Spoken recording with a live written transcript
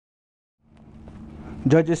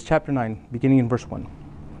Judges chapter 9, beginning in verse 1.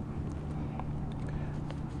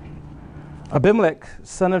 Abimelech,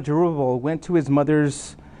 son of Jerubbaal, went to his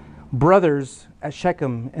mother's brothers at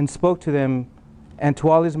Shechem and spoke to them and to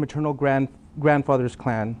all his maternal grandfather's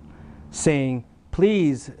clan, saying,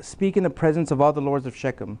 "Please speak in the presence of all the lords of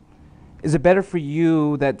Shechem. Is it better for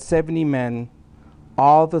you that 70 men,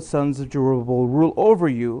 all the sons of Jerubbaal, rule over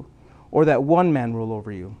you, or that one man rule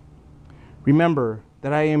over you? Remember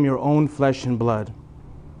that I am your own flesh and blood."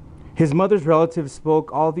 His mother's relatives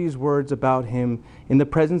spoke all these words about him in the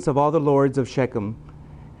presence of all the lords of Shechem,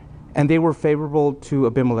 and they were favorable to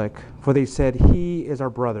Abimelech, for they said, "He is our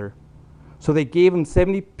brother." So they gave him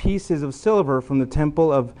 70 pieces of silver from the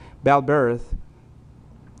temple of Baal-berith.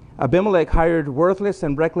 Abimelech hired worthless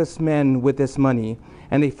and reckless men with this money,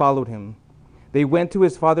 and they followed him. They went to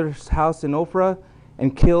his father's house in Ophrah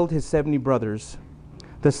and killed his 70 brothers,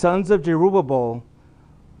 the sons of Jerubbaal,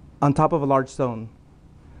 on top of a large stone.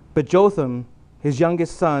 But Jotham, the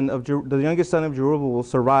youngest son of Jerubbaal,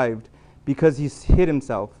 survived because he hid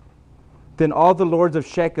himself. Then all the lords of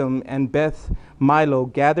Shechem and Beth Milo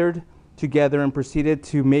gathered together and proceeded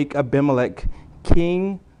to make Abimelech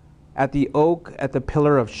king at the oak at the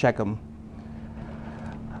pillar of Shechem.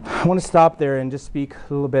 I want to stop there and just speak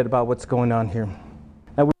a little bit about what's going on here.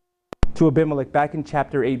 Now, we to Abimelech back in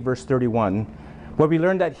chapter 8, verse 31, where we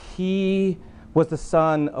learned that he was the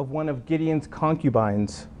son of one of Gideon's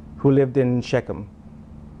concubines who lived in Shechem.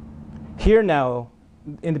 Here now,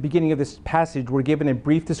 in the beginning of this passage, we're given a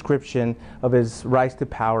brief description of his rise to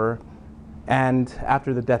power and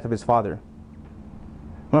after the death of his father.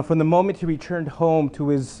 Well, from the moment he returned home to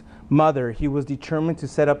his mother, he was determined to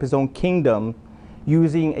set up his own kingdom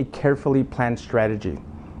using a carefully planned strategy.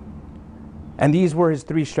 And these were his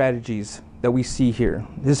three strategies that we see here.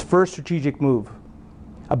 His first strategic move: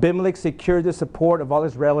 Abimelech secured the support of all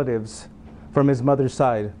his relatives from his mother's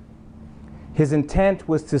side. His intent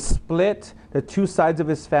was to split the two sides of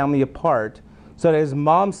his family apart so that his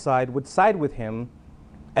mom's side would side with him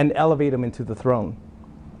and elevate him into the throne.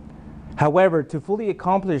 However, to fully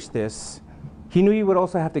accomplish this, he knew he would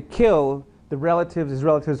also have to kill his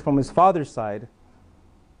relatives from his father's side,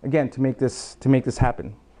 again, to make this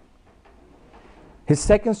happen. His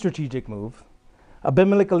second strategic move: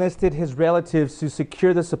 Abimelech enlisted his relatives to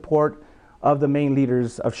secure the support of the main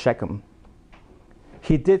leaders of Shechem.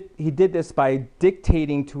 He did this by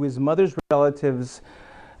dictating to his mother's relatives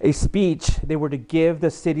a speech they were to give the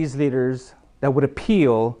city's leaders that would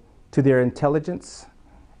appeal to their intelligence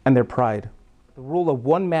and their pride. The rule of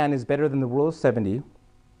one man is better than the rule of 70,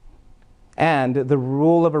 and the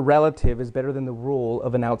rule of a relative is better than the rule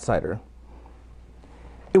of an outsider.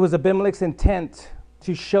 It was Abimelech's intent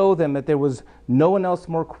to show them that there was no one else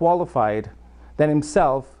more qualified than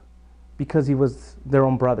himself, because he was their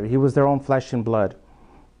own brother. He was their own flesh and blood.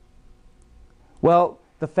 Well,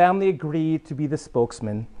 the family agreed to be the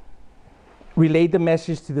spokesman, relayed the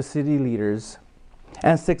message to the city leaders,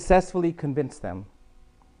 and successfully convinced them.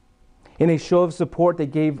 In a show of support, they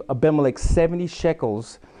gave Abimelech 70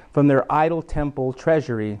 shekels from their idol temple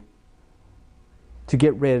treasury to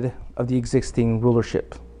get rid of the existing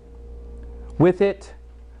rulership. With it,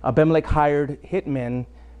 Abimelech hired hitmen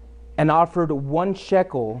and offered 1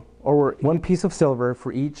 shekel, or 1 piece of silver,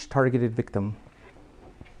 for each targeted victim.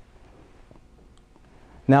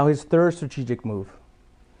 Now, his third strategic move: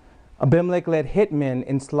 Abimelech led hitmen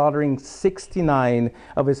in slaughtering 69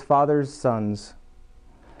 of his father's sons.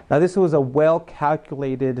 Now, this was a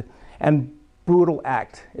well-calculated and brutal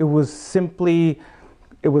act. It was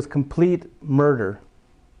complete murder.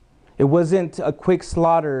 It wasn't a quick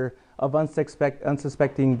slaughter of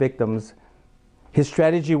unsuspecting victims. His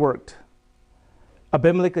strategy worked.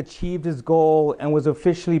 Abimelech achieved his goal and was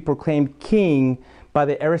officially proclaimed king by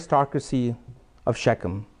the aristocracy of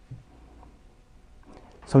Shechem.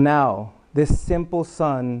 So now, this simple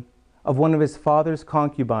son of one of his father's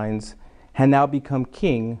concubines had now become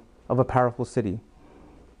king of a powerful city.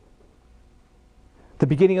 The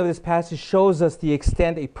beginning of this passage shows us the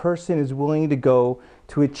extent a person is willing to go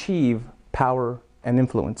to achieve power and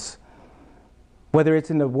influence. Whether it's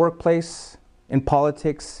in the workplace, in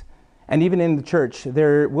politics, and even in the church,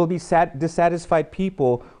 there will be dissatisfied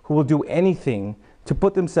people who will do anything to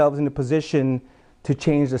put themselves in a position to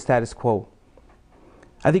change the status quo.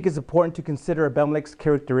 I think it's important to consider Abimelech's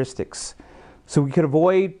characteristics so we could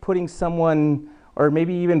avoid putting someone, or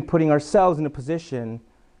maybe even putting ourselves, in a position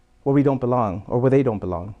where we don't belong or where they don't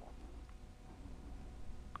belong.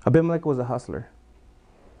 Abimelech was a hustler,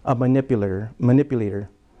 a manipulator,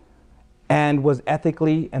 and was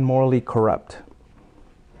ethically and morally corrupt.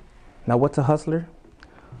 Now, what's a hustler?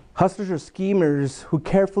 Hustlers are schemers who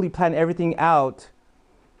carefully plan everything out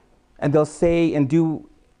and they'll say and do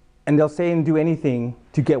anything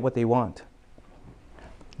to get what they want.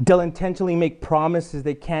 They'll intentionally make promises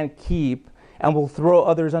they can't keep and will throw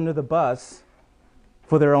others under the bus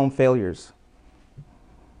for their own failures.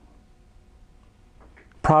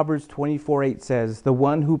 Proverbs 24:8 says, "The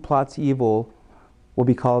one who plots evil will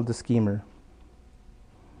be called a schemer."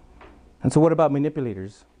 And so what about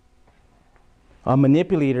manipulators? A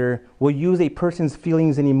manipulator will use a person's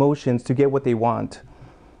feelings and emotions to get what they want.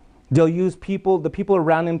 They'll use the people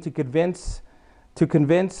around them to convince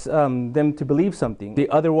them to believe something they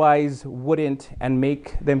otherwise wouldn't, and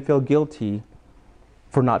make them feel guilty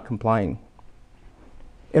for not complying.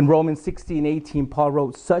 In Romans 16:18, Paul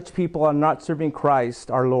wrote, "Such people are not serving Christ,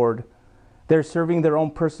 our Lord. They're serving their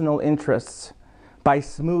own personal interests. By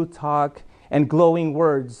smooth talk and glowing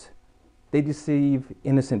words, they deceive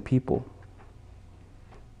innocent people."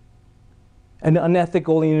 An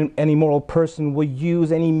unethical and immoral person will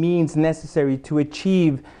use any means necessary to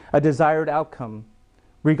achieve a desired outcome,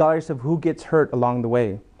 regardless of who gets hurt along the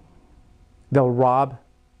way. They'll rob,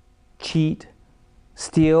 cheat,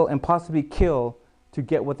 steal, and possibly kill to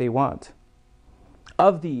get what they want.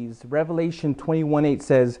 Of these, Revelation 21:8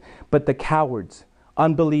 says, "But the cowards,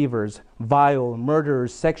 unbelievers, vile,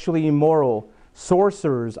 murderers, sexually immoral,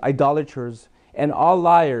 sorcerers, idolaters, and all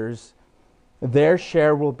liars, their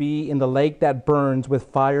share will be in the lake that burns with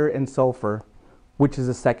fire and sulfur, which is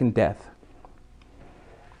the second death."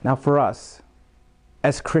 Now for us,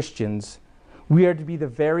 as Christians, we are to be the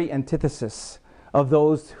very antithesis of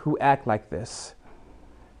those who act like this.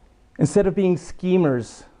 Instead of being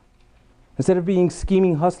schemers, instead of being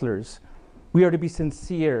scheming hustlers, we are to be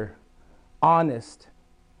sincere, honest,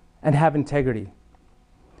 and have integrity.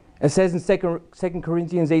 It says in 2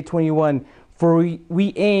 Corinthians 8:21, "For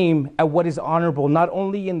we aim at what is honorable, not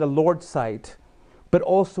only in the Lord's sight, but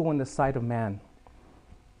also in the sight of man."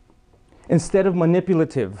 Instead of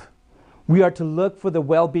manipulative, we are to look for the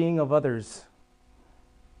well-being of others.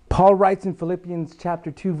 Paul writes in Philippians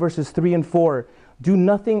chapter 2, verses 3 and 4, "Do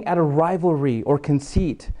nothing out of rivalry or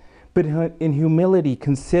conceit, but in humility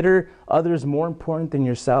consider others more important than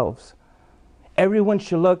yourselves. Everyone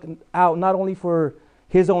should look out not only for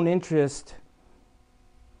his own interest,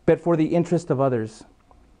 but for the interest of others."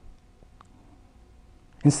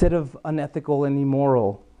 Instead of unethical and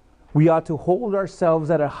immoral, we ought to hold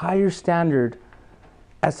ourselves at a higher standard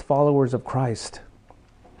as followers of Christ.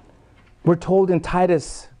 We're told in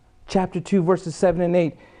Titus chapter 2, verses 7 and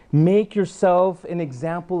 8, "Make yourself an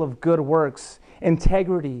example of good works,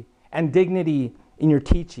 integrity, and dignity in your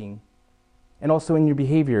teaching, and also in your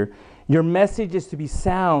behavior. Your message is to be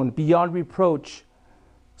sound, beyond reproach,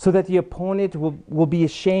 so that the opponent will be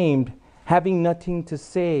ashamed, having nothing to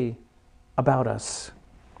say about us."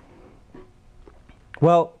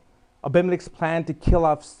 Well, Abimelech's plan to kill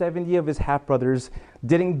off 70 of his half-brothers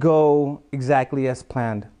didn't go exactly as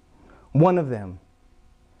planned. One of them,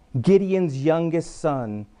 Gideon's youngest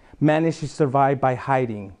son, managed to survive by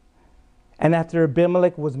hiding. And after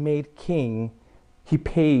Abimelech was made king, he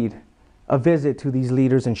paid a visit to these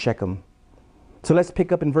leaders in Shechem. So let's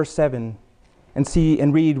pick up in verse 7 and see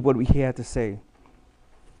and read what he had to say.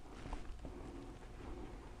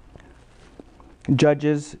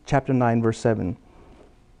 Judges chapter 9, verse 7.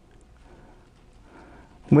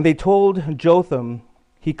 "When they told Jotham,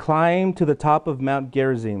 he climbed to the top of Mount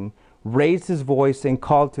Gerizim, raised his voice, and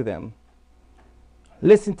called to them,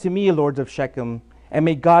 'Listen to me, lords of Shechem, and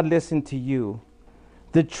may God listen to you.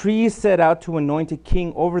 The trees set out to anoint a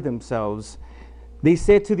king over themselves. They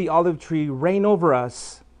said to the olive tree, reign over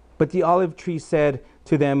us. But the olive tree said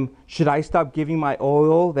to them, should I stop giving my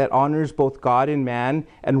oil that honors both God and man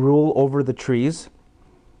and rule over the trees?'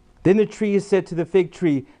 Then the trees said to the fig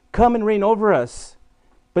tree, come and reign over us.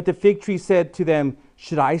 But the fig tree said to them,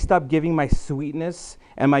 should I stop giving my sweetness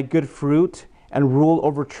and my good fruit and rule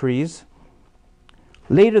over trees?'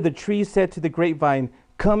 Later the trees said to the grapevine,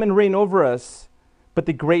 come and reign over us. But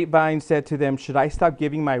the grapevine said to them, should I stop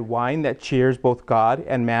giving my wine that cheers both God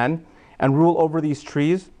and man and rule over these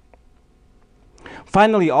trees?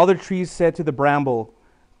 Finally, all the trees said to the bramble,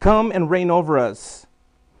 come and reign over us.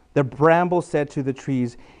 The bramble said to the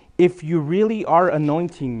trees, if you really are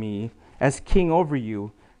anointing me as king over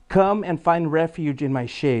you, come and find refuge in my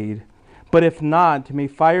shade. But if not, may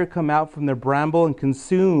fire come out from the bramble and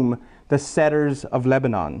consume the cedars of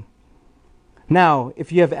Lebanon. Now,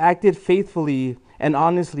 if you have acted faithfully and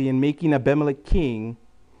honestly in making Abimelech king,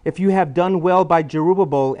 if you have done well by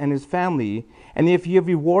Jerubbaal and his family, and if you have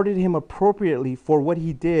rewarded him appropriately for what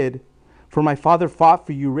he did, for my father fought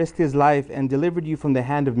for you, risked his life, and delivered you from the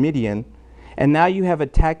hand of Midian, and now you have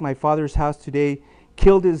attacked my father's house today,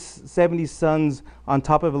 killed his 70 sons on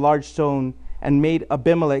top of a large stone, and made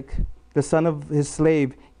Abimelech, the son of his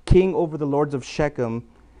slave, king over the lords of Shechem,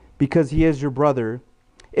 because he is your brother.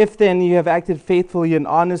 If then you have acted faithfully and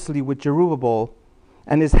honestly with Jerubbaal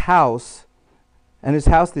and his house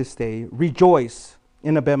this day, rejoice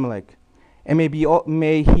in Abimelech, and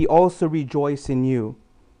may he also rejoice in you.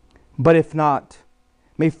 But if not,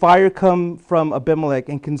 may fire come from Abimelech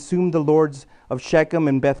and consume the lords of Shechem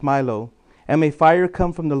and Beth Milo, and may fire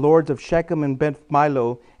come from the lords of Shechem and Beth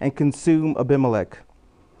Milo and consume Abimelech.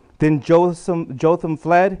 Then Jotham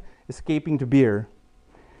fled, escaping to Beer,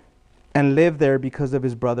 and lived there because of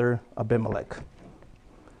his brother Abimelech.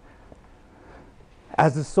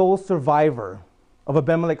 As the sole survivor of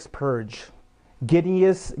Abimelech's purge,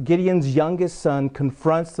 Gideon's youngest son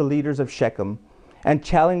confronts the leaders of Shechem and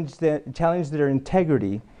challenged their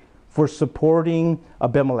integrity for supporting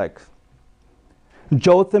Abimelech.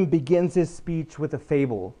 Jotham begins his speech with a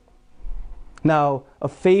fable. Now, a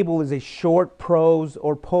fable is a short prose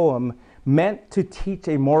or poem meant to teach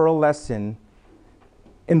a moral lesson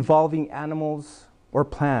involving animals or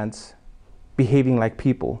plants behaving like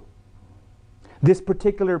people. This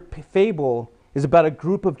particular fable is about a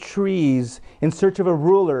group of trees in search of a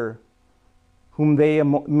ruler whom they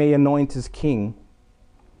may anoint as king.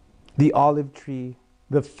 The olive tree,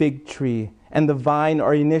 the fig tree, and the vine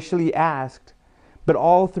are initially asked, but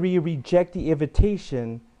all three reject the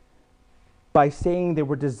invitation by saying they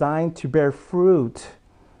were designed to bear fruit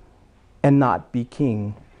and not be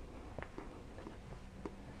king.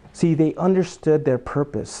 See, they understood their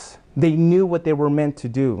purpose. They knew what they were meant to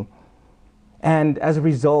do. And as a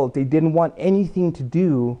result, they didn't want anything to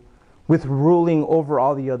do with ruling over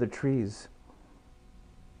all the other trees.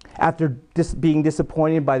 After being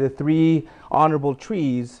disappointed by the three honorable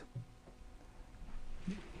trees,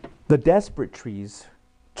 the desperate trees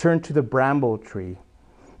turned to the bramble tree.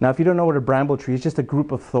 Now, if you don't know what a bramble tree is, it's just a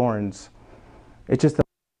group of thorns. It's just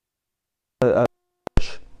a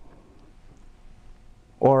bush,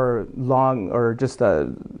 or long, or just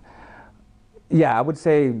a, yeah, I would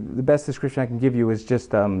say the best description I can give you is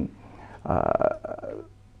just a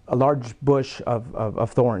large bush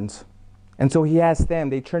of thorns. And so he asked them,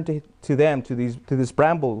 they turned to this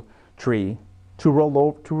bramble tree to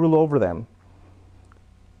rule over them.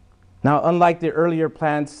 Now, unlike the earlier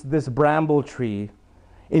plants, this bramble tree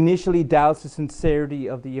initially doubts the sincerity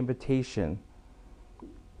of the invitation.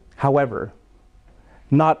 However,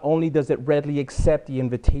 not only does it readily accept the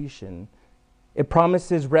invitation, it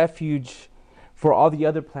promises refuge for all the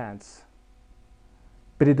other plants.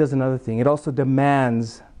 But it does another thing. It also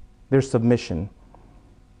demands their submission.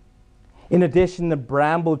 In addition, the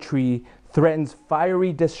bramble tree threatens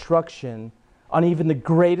fiery destruction on even the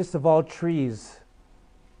greatest of all trees,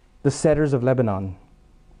 the cedars of Lebanon,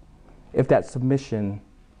 if that submission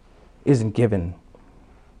isn't given.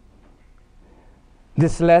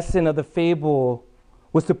 This lesson of the fable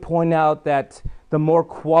was to point out that the more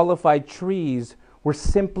qualified trees were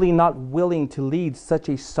simply not willing to lead such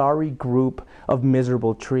a sorry group of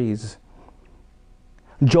miserable trees.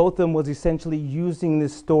 Jotham was essentially using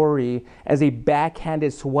this story as a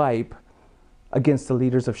backhanded swipe against the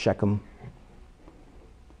leaders of Shechem.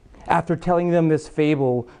 After telling them this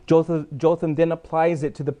fable, Jotham then applies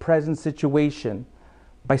it to the present situation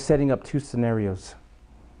by setting up two scenarios.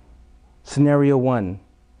 Scenario one,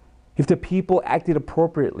 if the people acted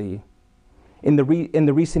appropriately in the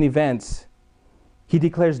recent events, he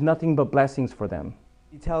declares nothing but blessings for them.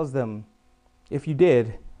 He tells them, if you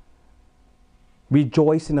did,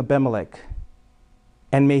 rejoice in Abimelech,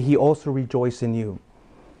 and may he also rejoice in you.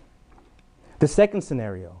 The second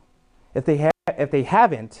scenario, if they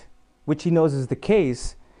haven't, which he knows is the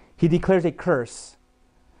case, he declares a curse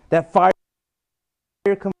that fire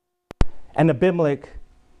comes and Abimelech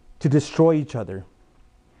to destroy each other.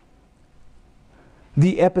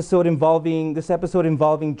 This episode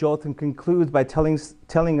involving Jotham concludes by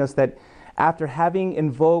telling us that after having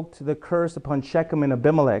invoked the curse upon Shechem and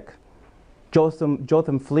Abimelech,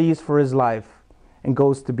 Jotham flees for his life and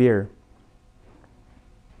goes to Beer.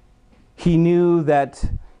 He knew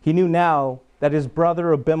now that his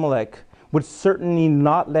brother Abimelech would certainly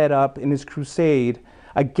not let up in his crusade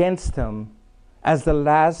against him as the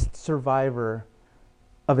last survivor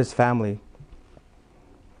of his family.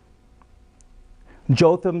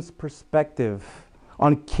 Jotham's perspective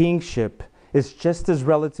on kingship is just as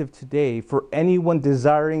relative today for anyone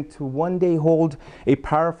desiring to one day hold a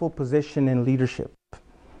powerful position in leadership.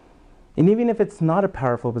 And even if it's not a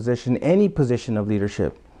powerful position, any position of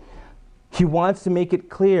leadership, he wants to make it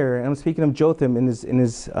clear, and I'm speaking of Jotham in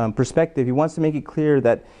his perspective, he wants to make it clear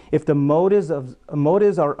that if the motives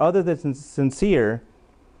are other than sincere,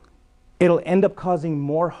 it'll end up causing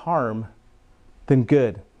more harm than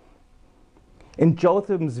good. In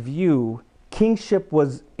Jotham's view, kingship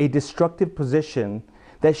was a destructive position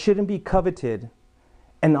that shouldn't be coveted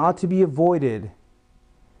and ought to be avoided,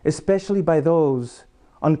 especially by those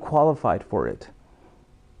unqualified for it.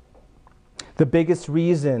 The biggest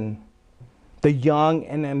reason the young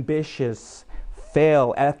and ambitious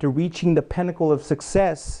fail after reaching the pinnacle of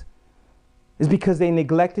success is because they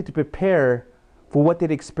neglected to prepare for what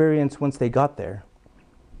they'd experience once they got there.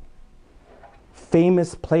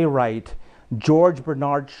 Famous playwright George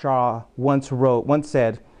Bernard Shaw once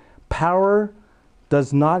said, "Power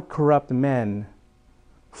does not corrupt men.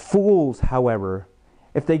 Fools, however,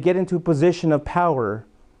 if they get into a position of power,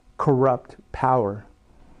 corrupt power."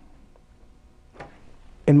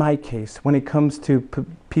 In my case, when it comes to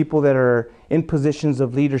people that are in positions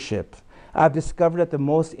of leadership, I've discovered that the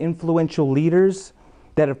most influential leaders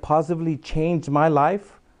that have positively changed my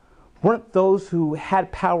life weren't those who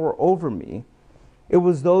had power over me. It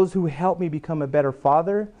was those who helped me become a better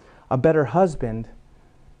father, a better husband,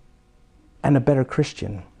 and a better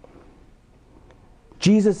Christian.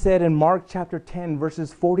 Jesus said in Mark chapter 10,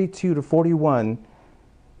 verses 42 to 41,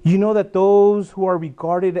 "You know that those who are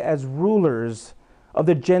regarded as rulers of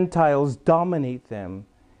the Gentiles dominate them,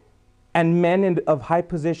 and men of high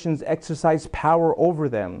positions exercise power over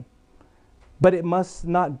them. But it must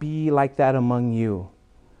not be like that among you.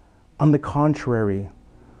 On the contrary,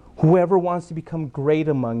 whoever wants to become great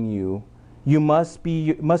among you, must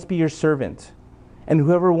be your servant, and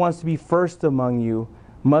whoever wants to be first among you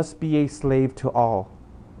must be a slave to all."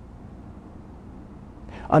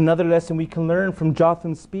 Another lesson we can learn from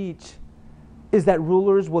Jotham's speech is that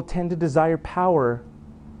rulers will tend to desire power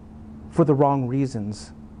for the wrong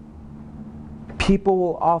reasons. People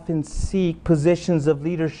will often seek positions of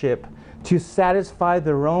leadership to satisfy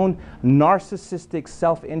their own narcissistic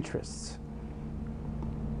self-interests.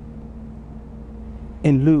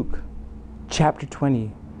 In Luke chapter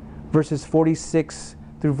 20, verses 46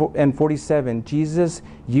 through and 47, Jesus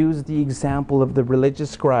used the example of the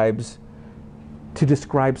religious scribes to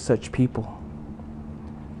describe such people.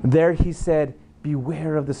 There he said,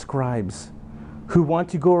 "Beware of the scribes who want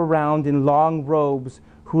to go around in long robes,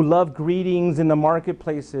 who love greetings in the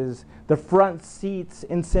marketplaces, the front seats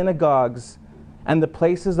in synagogues, and the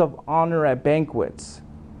places of honor at banquets.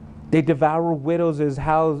 They devour widows'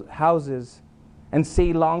 houses and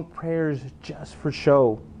say long prayers just for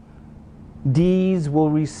show. These will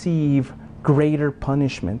receive greater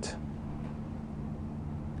punishment."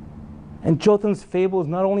 And Jotham's fable is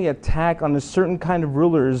not only an attack on a certain kind of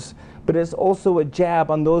rulers, but it's also a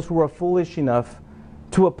jab on those who are foolish enough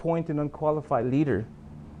to appoint an unqualified leader.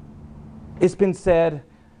 It's been said,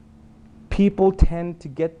 people tend to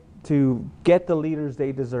get the leaders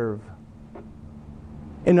they deserve.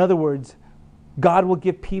 In other words, God will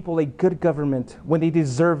give people a good government when they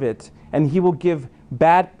deserve it, and He will give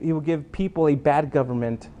people a bad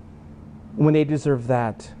government when they deserve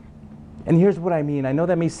that. And here's what I mean. I know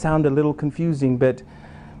that may sound a little confusing, but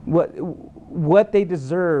what they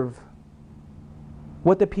deserve,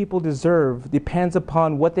 what the people deserve, depends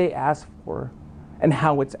upon what they ask for and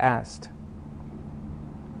how it's asked.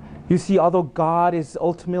 You see, although God is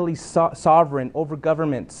ultimately sovereign over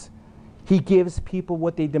governments, He gives people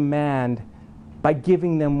what they demand by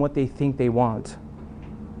giving them what they think they want.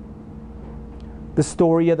 The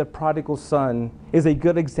story of the prodigal son is a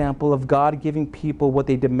good example of God giving people what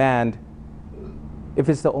they demand if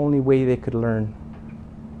it's the only way they could learn.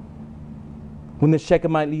 When the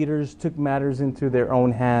Shechemite leaders took matters into their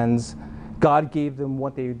own hands, God gave them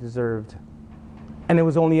what they deserved. And it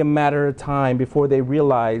was only a matter of time before they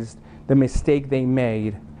realized the mistake they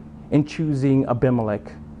made in choosing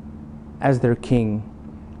Abimelech as their king.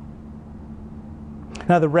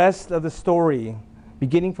 Now the rest of the story,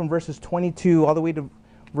 beginning from verses 22 all the way to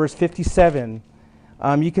verse 57,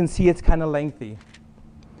 you can see it's kind of lengthy.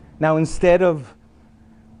 Now instead of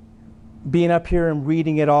being up here and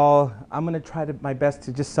reading it all, I'm going to try my best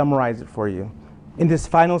to just summarize it for you. In this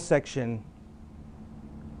final section,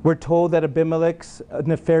 we're told that Abimelech's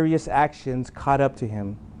nefarious actions caught up to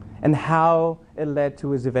him and how it led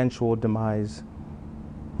to his eventual demise.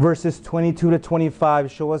 Verses 22 to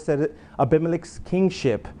 25 show us that Abimelech's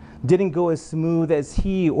kingship didn't go as smooth as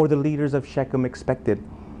he or the leaders of Shechem expected.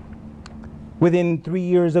 Within 3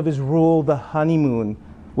 years of his rule, the honeymoon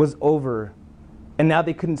was over, and now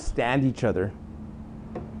they couldn't stand each other.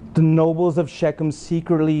 The nobles of Shechem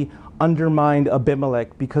secretly undermined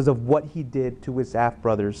Abimelech because of what he did to his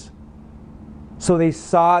half-brothers. So they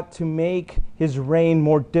sought to make his reign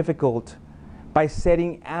more difficult by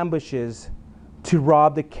setting ambushes to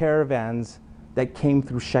rob the caravans that came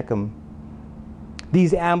through Shechem.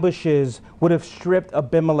 These ambushes would have stripped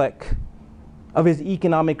Abimelech of his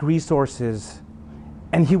economic resources,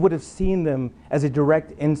 and he would have seen them as a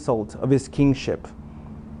direct insult of his kingship.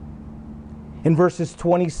 In verses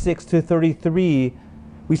 26 to 33,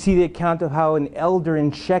 we see the account of how an elder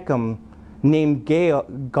in Shechem named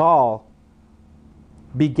Gaal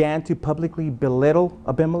began to publicly belittle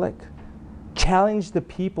Abimelech, challenged the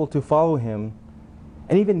people to follow him,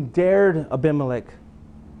 and even dared Abimelech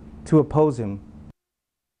to oppose him.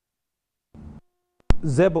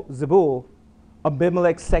 Zebul,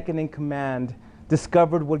 Abimelech's second in command,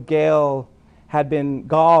 discovered what Gaal had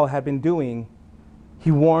been doing.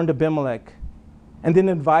 He warned Abimelech and then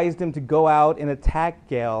advised him to go out and attack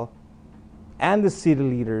Gaal and the city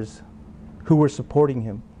leaders who were supporting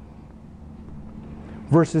him.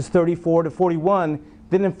 Verses 34 to 41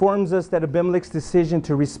 then informs us that Abimelech's decision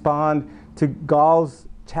to respond to Gaal's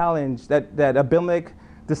challenge, that Abimelech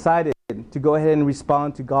decided to go ahead and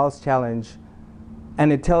respond to Gaal's challenge,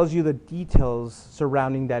 and it tells you the details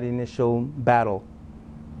surrounding that initial battle.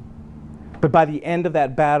 But by the end of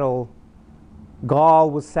that battle,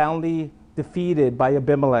 Gaal was soundly defeated by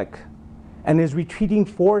Abimelech, and his retreating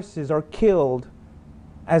forces are killed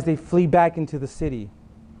as they flee back into the city.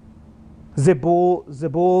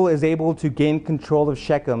 Zebul is able to gain control of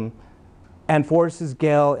Shechem and forces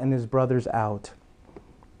Gaal and his brothers out.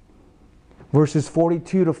 Verses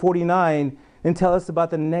 42 to 49 then tell us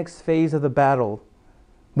about the next phase of the battle,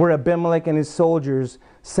 where Abimelech and his soldiers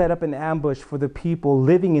set up an ambush for the people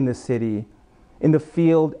living in the city, in the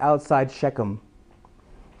field outside Shechem.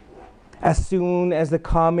 As soon as the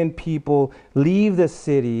common people leave the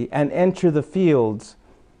city and enter the fields,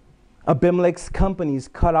 Abimelech's companies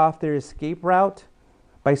cut off their escape route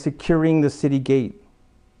by securing the city gate.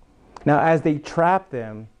 Now, as they trap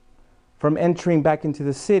them from entering back into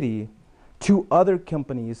the city, two other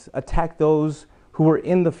companies attack those who were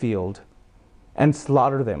in the field and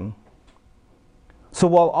slaughter them. So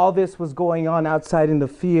while all this was going on outside in the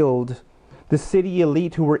field, the city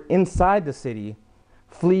elite who were inside the city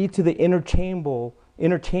flee to the inner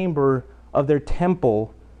chamber of their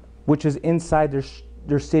temple, which is inside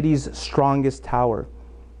their city's strongest tower.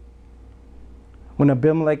 When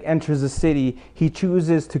Abimelech enters the city, he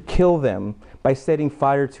chooses to kill them by setting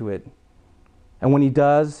fire to it. And when he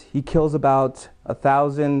does, he kills about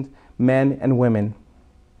 1,000 men and women.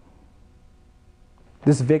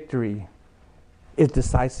 This victory is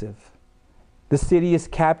decisive. The city is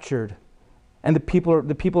captured, and the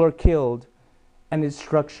people are killed, and its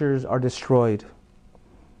structures are destroyed.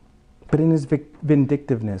 But in his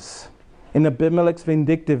vindictiveness, in Abimelech's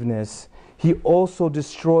vindictiveness, he also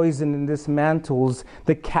destroys and dismantles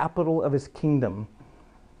the capital of his kingdom.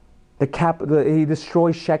 He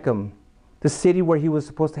destroys Shechem, the city where he was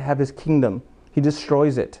supposed to have his kingdom. He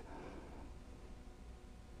destroys it.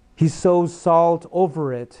 He sows salt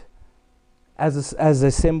over it as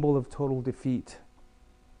a symbol of total defeat.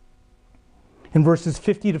 In verses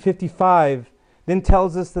 50 to 55, then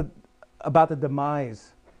tells us about the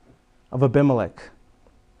demise of Abimelech.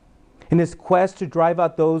 In his quest to drive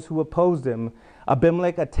out those who opposed him,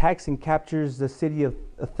 Abimelech attacks and captures the city of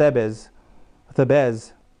Thebez.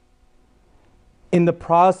 In the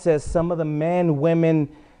process, some of the men, women,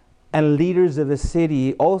 and leaders of the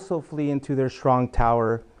city also flee into their strong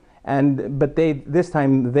tower, but this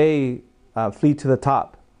time they flee to the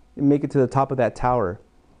top, make it to the top of that tower.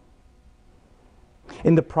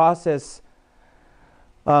 In the process,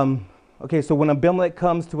 so when Abimelech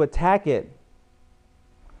comes to attack it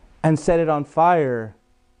and set it on fire,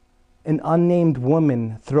 an unnamed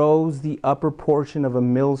woman throws the upper portion of a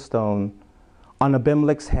millstone on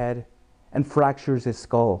Abimelech's head and fractures his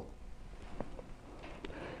skull.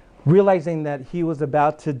 Realizing that he was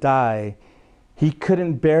about to die, he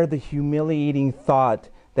couldn't bear the humiliating thought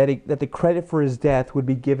that the credit for his death would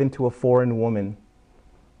be given to a foreign woman.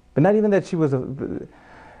 But not even that she was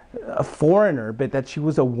a foreigner, but that she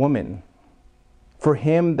was a woman. For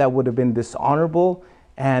him, that would have been dishonorable,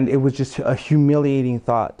 and it was just a humiliating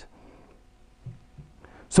thought.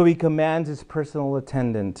 So he commands his personal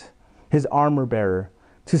attendant, his armor bearer,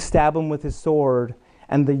 to stab him with his sword,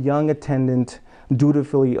 and the young attendant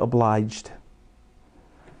dutifully obliged.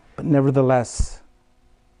 But nevertheless,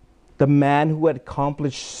 the man who had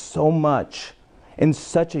accomplished so much in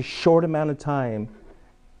such a short amount of time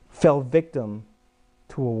fell victim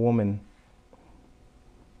to a woman.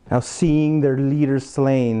 Now, seeing their leader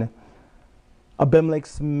slain,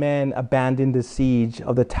 Abimelech's men abandon the siege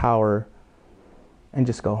of the tower and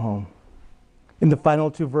just go home. In the final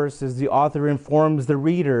two verses, the author informs the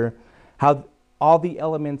reader how all the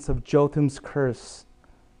elements of Jotham's curse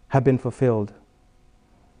have been fulfilled.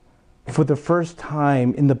 For the first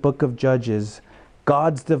time in the book of Judges,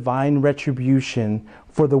 God's divine retribution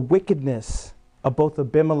for the wickedness of both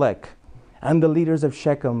Abimelech and the leaders of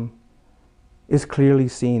Shechem is clearly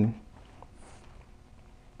seen.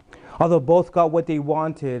 Although both got what they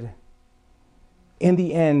wanted, in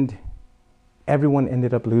the end, everyone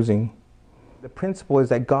ended up losing. The principle is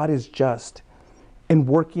that God is just in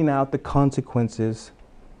working out the consequences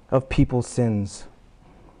of people's sins.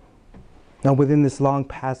 Now, within this long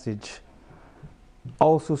passage, I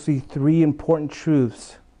also see three important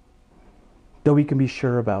truths that we can be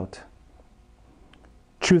sure about.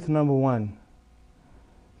 Truth number one,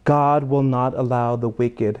 God will not allow the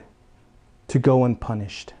wicked to go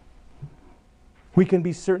unpunished. We can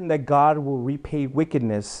be certain that God will repay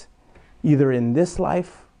wickedness either in this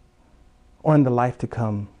life or in the life to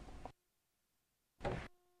come.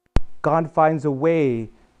 God finds a way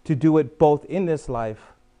to do it both in this life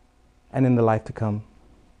and in the life to come.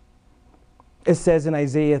 It says in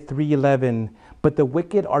Isaiah 3:11, but the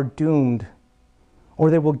wicked are doomed,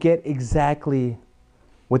 or they will get exactly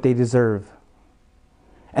what they deserve.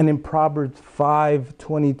 And in Proverbs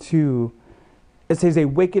 5:22, it says, a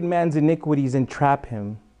wicked man's iniquities entrap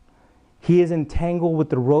him. He is entangled with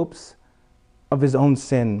the ropes of his own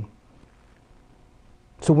sin.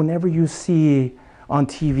 So whenever you see on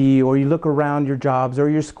TV or you look around your jobs or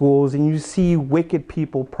your schools and you see wicked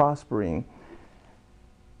people prospering,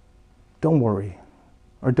 don't worry,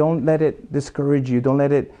 or don't let it discourage you. Don't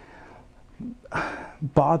let it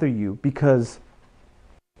bother you, because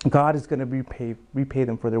God is going to repay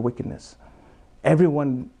them for their wickedness.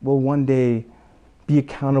 Everyone will one day be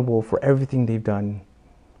accountable for everything they've done.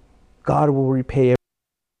 God will repay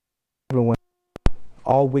everyone,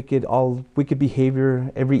 all wicked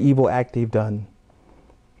behavior, every evil act they've done.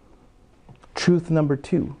 Truth number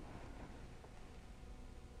two,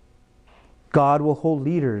 God will hold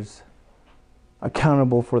leaders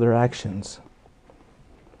accountable for their actions.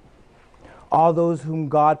 All those whom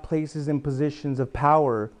God places in positions of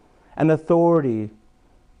power and authority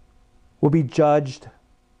will be judged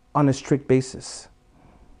on a strict basis.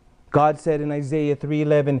 God said in Isaiah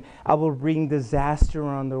 3:11, I will bring disaster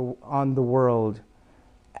on the world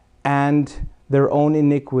and their own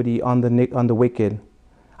iniquity on the wicked.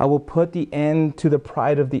 I will put the end to the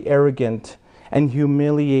pride of the arrogant and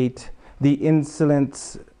humiliate the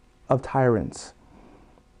insolence of tyrants.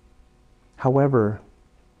 However,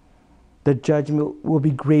 the judgment will be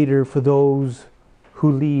greater for those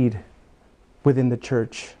who lead within the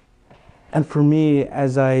church. And for me,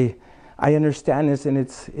 as I understand this, and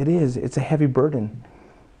it's a heavy burden.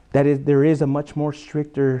 There is a much more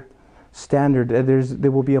stricter standard.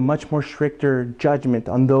 There will be a much more stricter judgment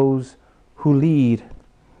on those who lead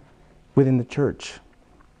within the church.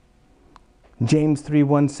 James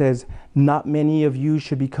 3:1 says, not many of you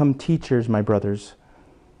should become teachers, my brothers,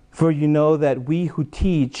 for you know that we who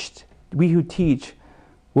teach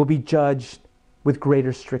will be judged with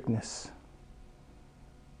greater strictness.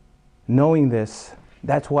 Knowing this,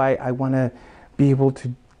 that's why I want to be able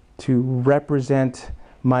to represent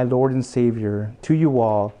my Lord and Savior to you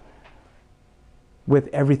all with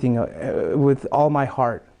everything, with all my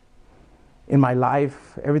heart. In my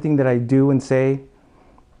life, everything that I do and say,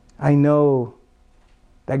 I know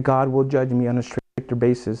that God will judge me on a stricter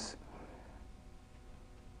basis.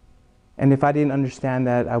 And if I didn't understand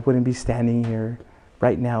that, I wouldn't be standing here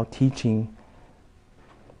right now teaching.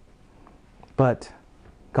 But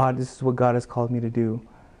God, this is what God has called me to do.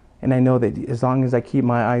 And I know that as long as I keep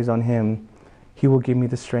my eyes on Him, He will give me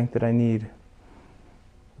the strength that I need.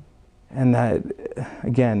 And that,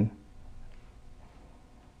 again,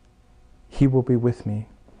 He will be with me.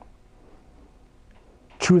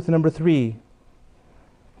 Truth number 3,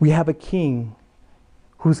 we have a king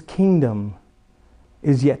whose kingdom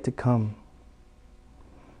is yet to come.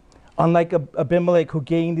 Unlike Abimelech, who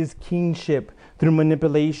gained his kingship through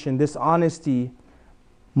manipulation, dishonesty,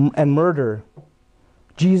 and murder,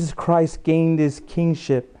 Jesus Christ gained his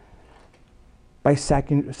kingship by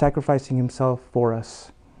sacrificing himself for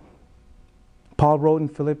us. Paul wrote in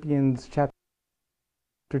Philippians chapter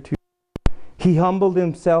 2, he humbled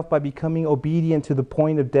himself by becoming obedient to the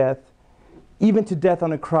point of death, even to death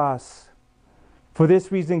on a cross. For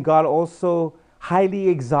this reason, God also highly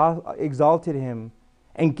exalted him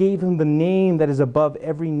and gave him the name that is above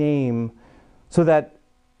every name, so that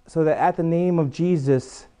at the name of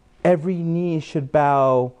Jesus, every knee should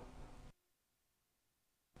bow,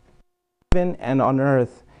 in heaven and on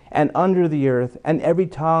earth and under the earth, and every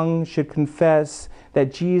tongue should confess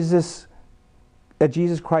that Jesus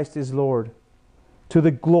Christ is Lord, to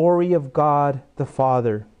the glory of God the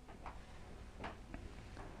Father.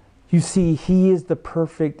 You see, he is the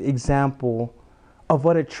perfect example of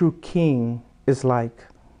what a true king is like.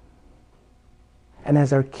 And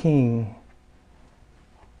as our king,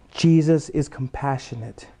 Jesus is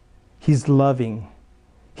compassionate. He's loving.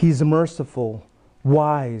 He's merciful,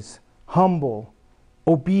 wise, humble,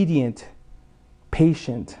 obedient,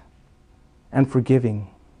 patient, and forgiving.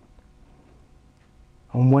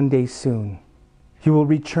 And one day soon, he will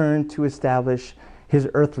return to establish his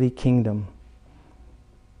earthly kingdom.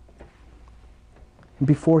 And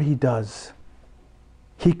before he does,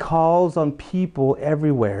 he calls on people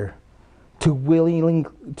everywhere to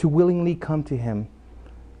willingly come to him,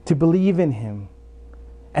 to believe in him,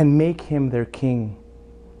 and make him their king.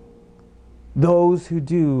 Those who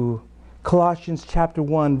do, Colossians chapter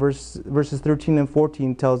 1, verses 13 and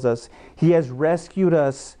 14 tells us, he has rescued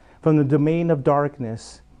us from the domain of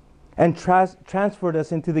darkness and transferred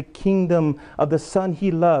us into the kingdom of the Son he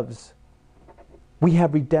loves. We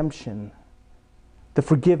have redemption, the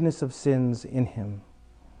forgiveness of sins in him.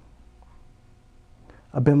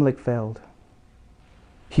 Abimelech failed.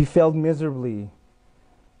 He failed miserably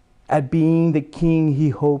at being the king he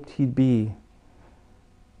hoped he'd be.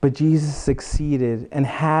 But Jesus succeeded and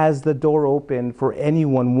has the door open for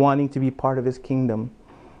anyone wanting to be part of his kingdom.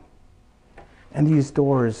 And these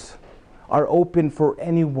doors are open for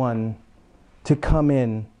anyone to come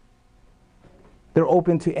in. They're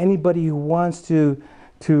open to anybody who wants to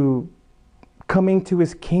come into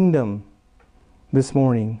his kingdom this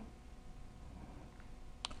morning.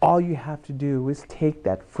 All you have to do is take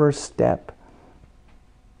that first step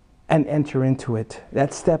and enter into it.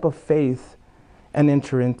 That step of faith and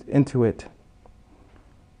enter into it.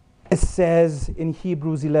 It says in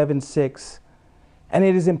Hebrews 11:6, and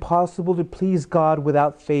it is impossible to please God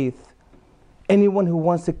without faith. Anyone who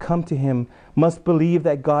wants to come to him must believe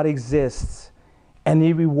that God exists and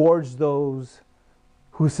he rewards those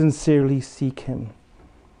who sincerely seek him.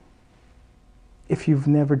 If you've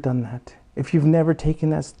never done that, if you've never taken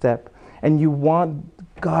that step and you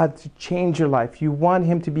want God to change your life, you want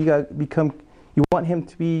him to you want him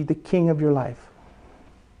to be the king of your life,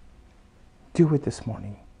 do it this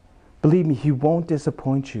morning. Believe me, he won't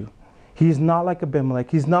disappoint you. He's not like Abimelech.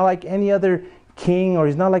 He's not like any other king, or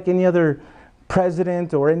he's not like any other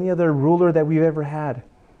president or any other ruler that we've ever had.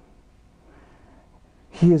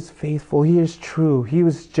 He is faithful. He is true. He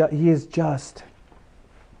is just.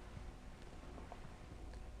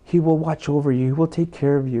 He will watch over you. He will take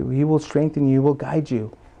care of you. He will strengthen you. He will guide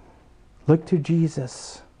you. Look to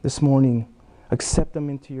Jesus this morning. Accept him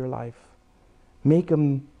into your life. Make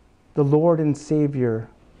him the Lord and Savior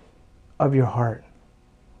of your heart,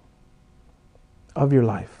 of your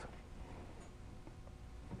life.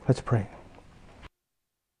 Let's pray.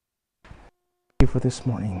 Thank you for this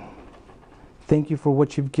morning. Thank you for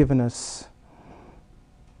what you've given us.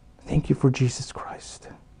 Thank you for Jesus Christ.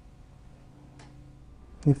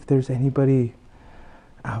 If there's anybody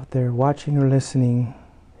out there watching or listening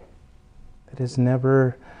that has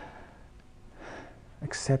never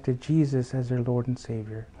accepted Jesus as their Lord and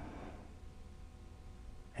Savior,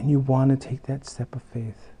 and you want to take that step of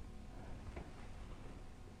faith,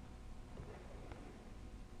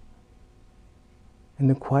 in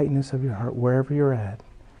the quietness of your heart, wherever you're at,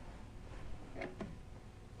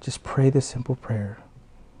 just pray this simple prayer.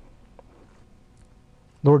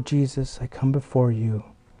 Lord Jesus, I come before you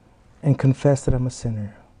and confess that I'm a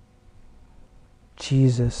sinner.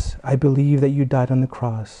 Jesus, I believe that you died on the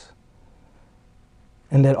cross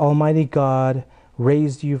and that Almighty God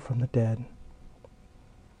raised you from the dead.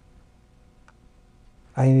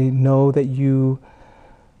 I know that you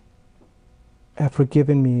have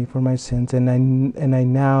forgiven me for my sins, and I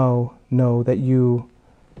now know that you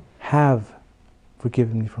have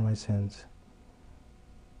forgiven me for my sins.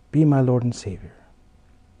 Be my Lord and Savior.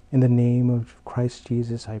 In the name of Christ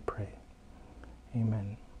Jesus, I pray.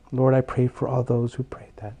 Amen. Lord, I pray for all those who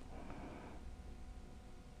prayed that.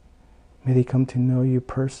 May they come to know you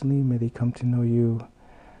personally. May they come to know you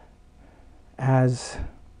as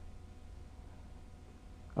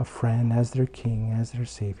a friend, as their King, as their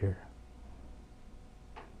Savior.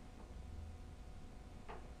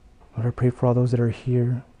 Lord, I pray for all those that are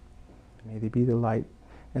here. May they be the light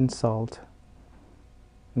and salt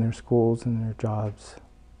in their schools and their jobs,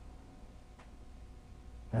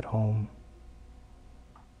 at home.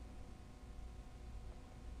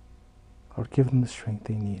 Lord, give them the strength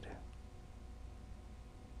they need,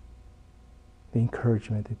 the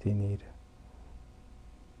encouragement that they need.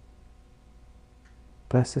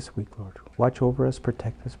 Bless this week, Lord. Watch over us,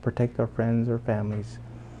 protect our friends, our families,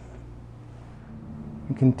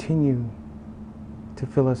 and continue to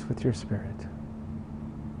fill us with your Spirit.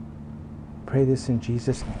 Pray this in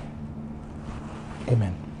Jesus' name.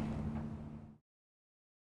 Amen.